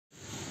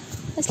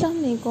Assalamu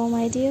alaikum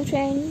my dear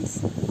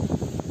friends,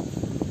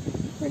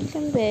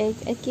 welcome back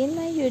again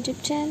my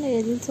YouTube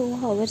channel. So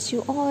how are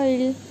you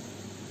all?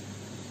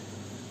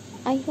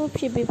 I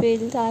hope you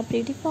people are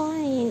pretty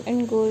fine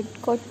and good.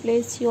 God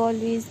bless you,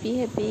 always be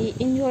happy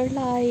in your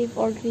life,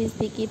 always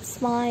be keep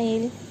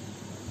smile.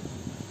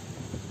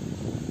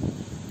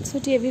 So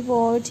dear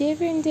viewers, dear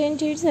friends and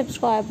dear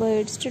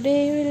subscribers,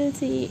 today we will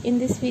see in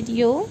this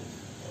video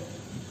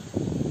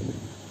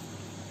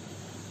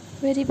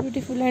very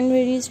beautiful and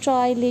very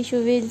stylish, you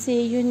will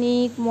see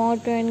unique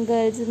modern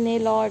girls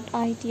nail art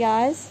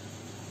ideas.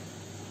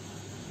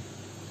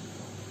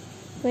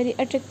 Very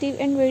attractive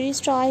and very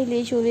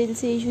stylish, you will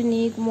see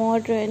unique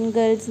modern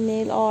girls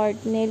nail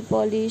art, nail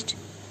polished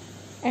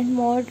and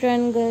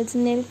modern girls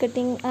nail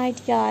cutting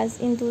ideas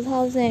in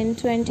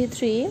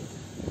 2023.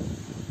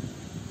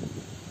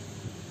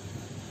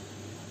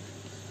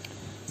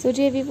 So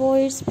dear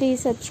viewers,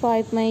 please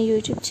subscribe my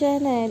YouTube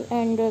channel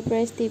and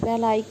press the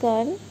bell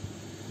icon.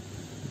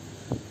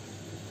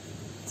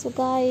 So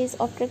guys,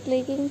 after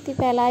clicking the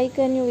bell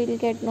icon, you will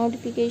get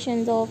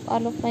notifications of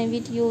all of my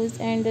videos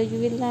and you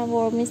will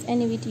never miss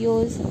any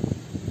videos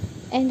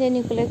and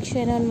any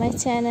collection on my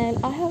channel.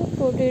 I have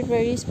uploaded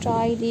very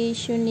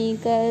stylish,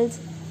 unique girls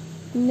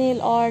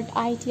nail art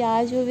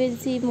ideas. You will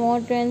see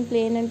modern,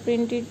 plain and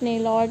printed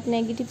nail art,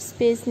 negative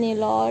space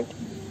nail art,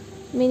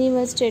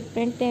 minimal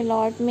statement nail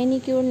art,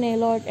 manicure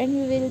nail art, and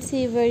you will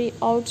see very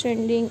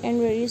outstanding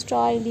and very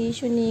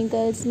stylish, unique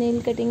girls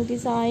nail cutting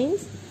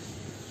designs.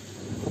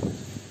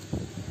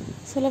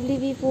 So lovely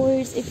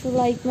viewers, if you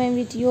like my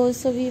videos,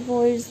 so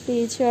viewers,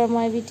 please share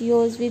my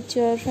videos with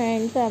your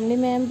friends, family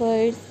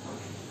members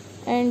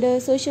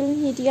and social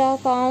media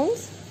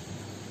accounts.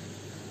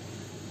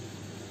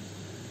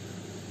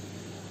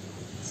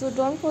 So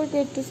don't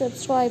forget to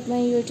subscribe my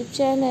YouTube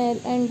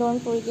channel and don't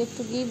forget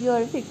to give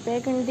your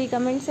feedback in the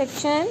comment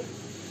section.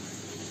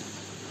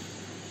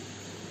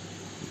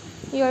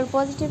 Your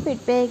positive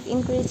feedback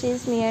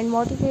encourages me and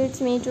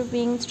motivates me to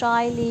bring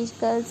stylish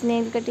girls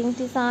nail cutting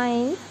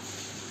designs.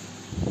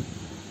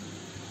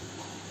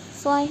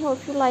 So I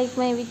hope you like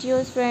my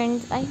videos,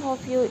 friends. I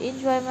hope you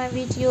enjoy my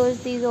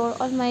videos. These are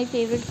all my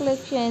favorite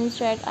collections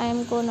that I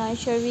am gonna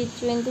share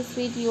with you in this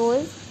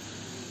videos.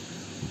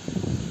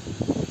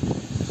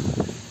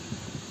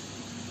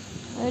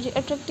 Very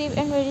attractive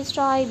and very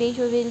stylish,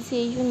 you will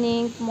see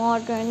unique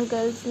modern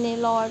girls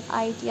nail art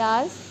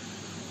ideas.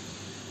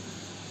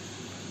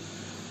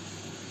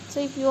 So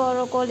if you are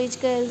a college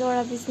girl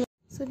or a business,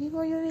 so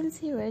before you will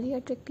see very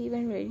attractive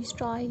and very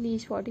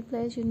stylish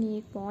 40+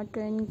 unique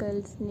modern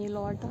girls nail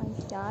art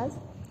ideas.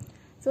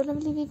 So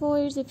lovely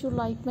viewers, if you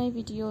like my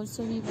videos,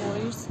 so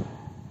viewers,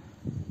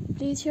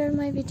 please share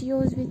my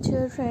videos with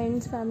your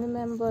friends, family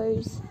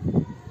members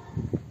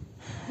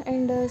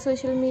and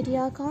social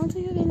media accounts.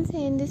 So you will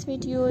see in this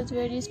videos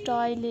very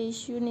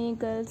stylish, unique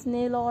girls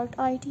nail art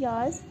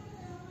ideas.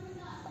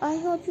 I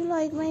hope you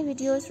like my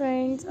videos,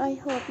 friends. I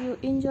hope you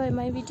enjoy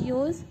my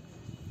videos.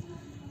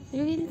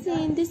 You will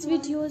see in this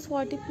videos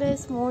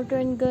 40+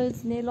 modern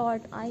girls nail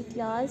art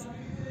ideas.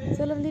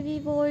 So lovely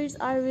viewers,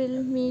 I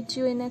will meet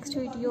you in next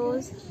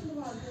videos.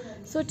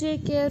 So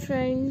take care,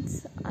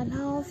 friends.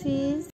 Allah Hafiz.